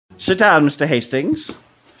Sit down, Mr. Hastings.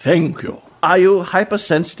 Thank you. Are you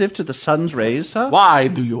hypersensitive to the sun's rays, sir? Why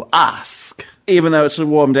do you ask? Even though it's a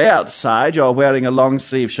warm day outside, you're wearing a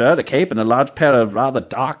long-sleeve shirt, a cape, and a large pair of rather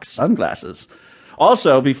dark sunglasses.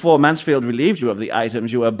 Also, before Mansfield relieved you of the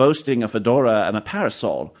items, you were boasting a fedora and a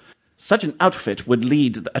parasol. Such an outfit would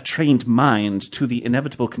lead a trained mind to the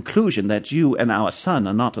inevitable conclusion that you and our son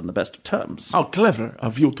are not on the best of terms. How clever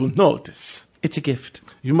of you to notice. It's a gift.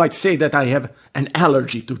 You might say that I have an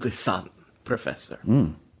allergy to the sun, Professor.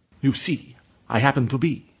 You see, I happen to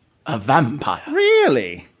be a vampire.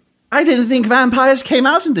 Really? I didn't think vampires came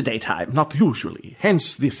out in the daytime. Not usually,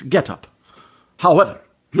 hence this get-up. However,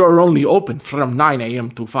 you're only open from 9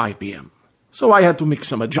 a.m. to 5 p.m., so I had to make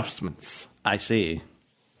some adjustments. I see.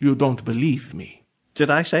 You don't believe me.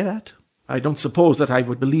 Did I say that? I don't suppose that I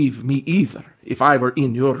would believe me either if I were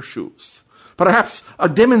in your shoes. Perhaps a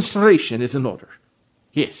demonstration is in order.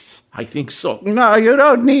 Yes, I think so. No, you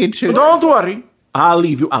don't need to. Don't worry. I'll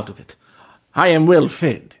leave you out of it. I am well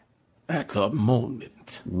fed at the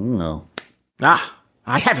moment. No. Ah,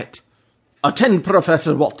 I have it. Attend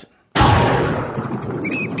Professor Walton.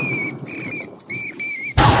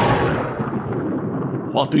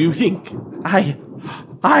 What do you think? I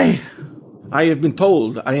have been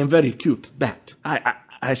told I am very cute, Bat.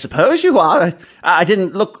 I suppose you are. I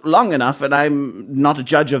didn't look long enough, and I'm not a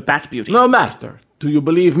judge of bat beauty. No matter. Do you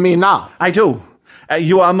believe me now? I do.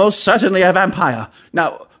 You are most certainly a vampire.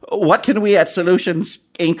 Now, what can we at Solutions,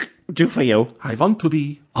 Inc. do for you? I want to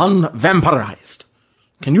be unvampirized.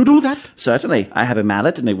 Can you do that? Certainly. I have a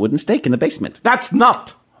mallet and a wooden stake in the basement. That's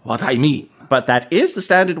not what I mean. But that is the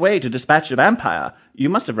standard way to dispatch a vampire. You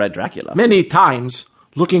must have read Dracula. Many times,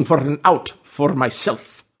 looking for an out for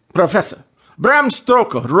myself. Professor, Bram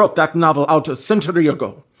Stoker wrote that novel out a century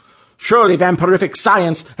ago. Surely vampirific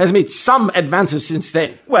science has made some advances since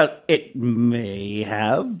then. Well, it may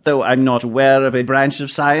have, though I'm not aware of a branch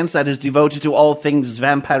of science that is devoted to all things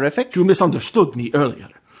vampirific. You misunderstood me earlier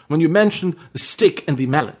when you mentioned the stake and the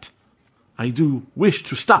mallet. I do wish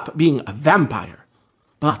to stop being a vampire,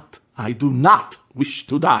 but I do not wish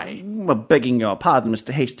to die. Well, begging your pardon,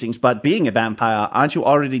 Mr. Hastings, but being a vampire, aren't you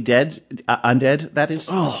already dead? Undead, that is?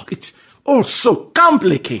 Oh, it's all so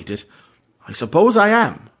complicated. I suppose I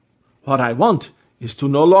am. What I want is to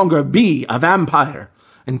no longer be a vampire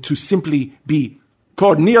and to simply be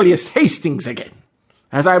Cornelius Hastings again,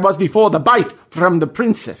 as I was before the bite from the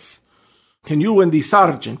princess. Can you and the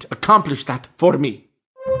sergeant accomplish that for me?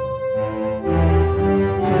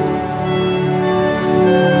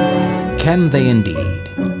 Can they indeed?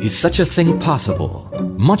 Is such a thing possible?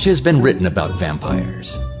 Much has been written about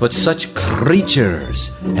vampires, but such creatures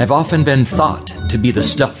have often been thought to be the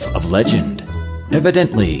stuff of legend.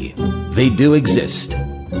 Evidently, they do exist,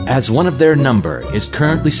 as one of their number is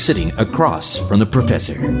currently sitting across from the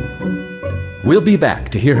professor. We'll be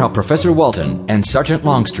back to hear how Professor Walton and Sergeant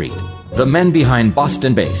Longstreet, the men behind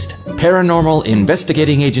Boston-based paranormal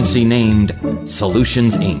investigating agency named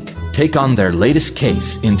Solutions, Inc., take on their latest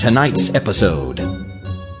case in tonight's episode,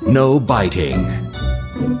 No Biting.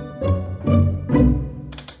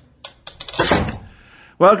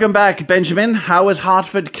 Welcome back, Benjamin. How is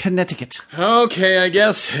Hartford, Connecticut? Okay, I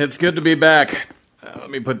guess it's good to be back.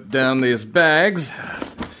 Let me put down these bags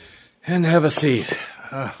and have a seat.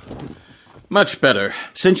 Much better.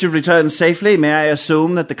 Since you've returned safely, may I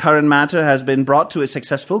assume that the current matter has been brought to a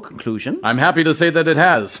successful conclusion? I'm happy to say that it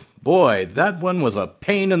has. Boy, that one was a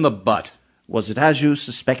pain in the butt. Was it as you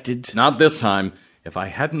suspected? Not this time. If I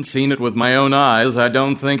hadn't seen it with my own eyes, I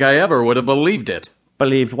don't think I ever would have believed it.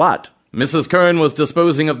 Believed what? Mrs. Curran was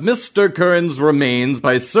disposing of Mr. Curran's remains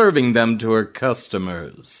by serving them to her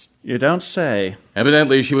customers. You don't say.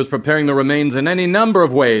 Evidently, she was preparing the remains in any number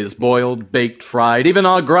of ways, boiled, baked, fried, even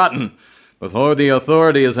au gratin. Before the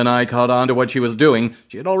authorities and I caught on to what she was doing,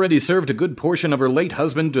 she had already served a good portion of her late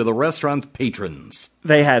husband to the restaurant's patrons.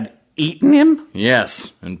 They had eaten him?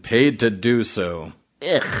 Yes, and paid to do so.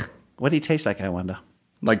 Ugh. What did he taste like, I wonder?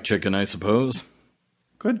 Like chicken, I suppose.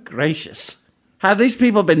 Good gracious. Have these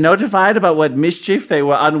people been notified about what mischief they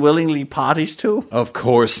were unwillingly parties to? Of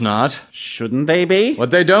course not. Shouldn't they be? What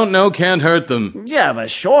they don't know can't hurt them. Yeah, but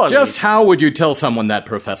surely. Just how would you tell someone that,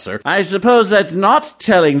 Professor? I suppose that not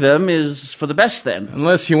telling them is for the best, then.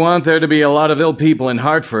 Unless you want there to be a lot of ill people in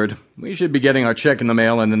Hartford. We should be getting our check in the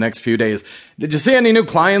mail in the next few days. Did you see any new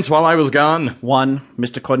clients while I was gone? One,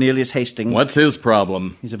 Mr. Cornelius Hastings. What's his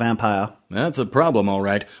problem? He's a vampire. That's a problem, all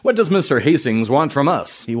right. What does Mr. Hastings want from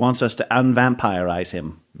us? He wants us to unvampirize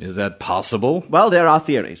him. Is that possible? Well, there are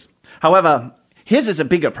theories. However, his is a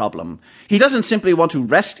bigger problem. He doesn't simply want to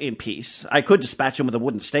rest in peace. I could dispatch him with a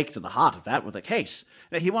wooden stake to the heart if that were the case.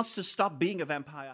 He wants to stop being a vampire.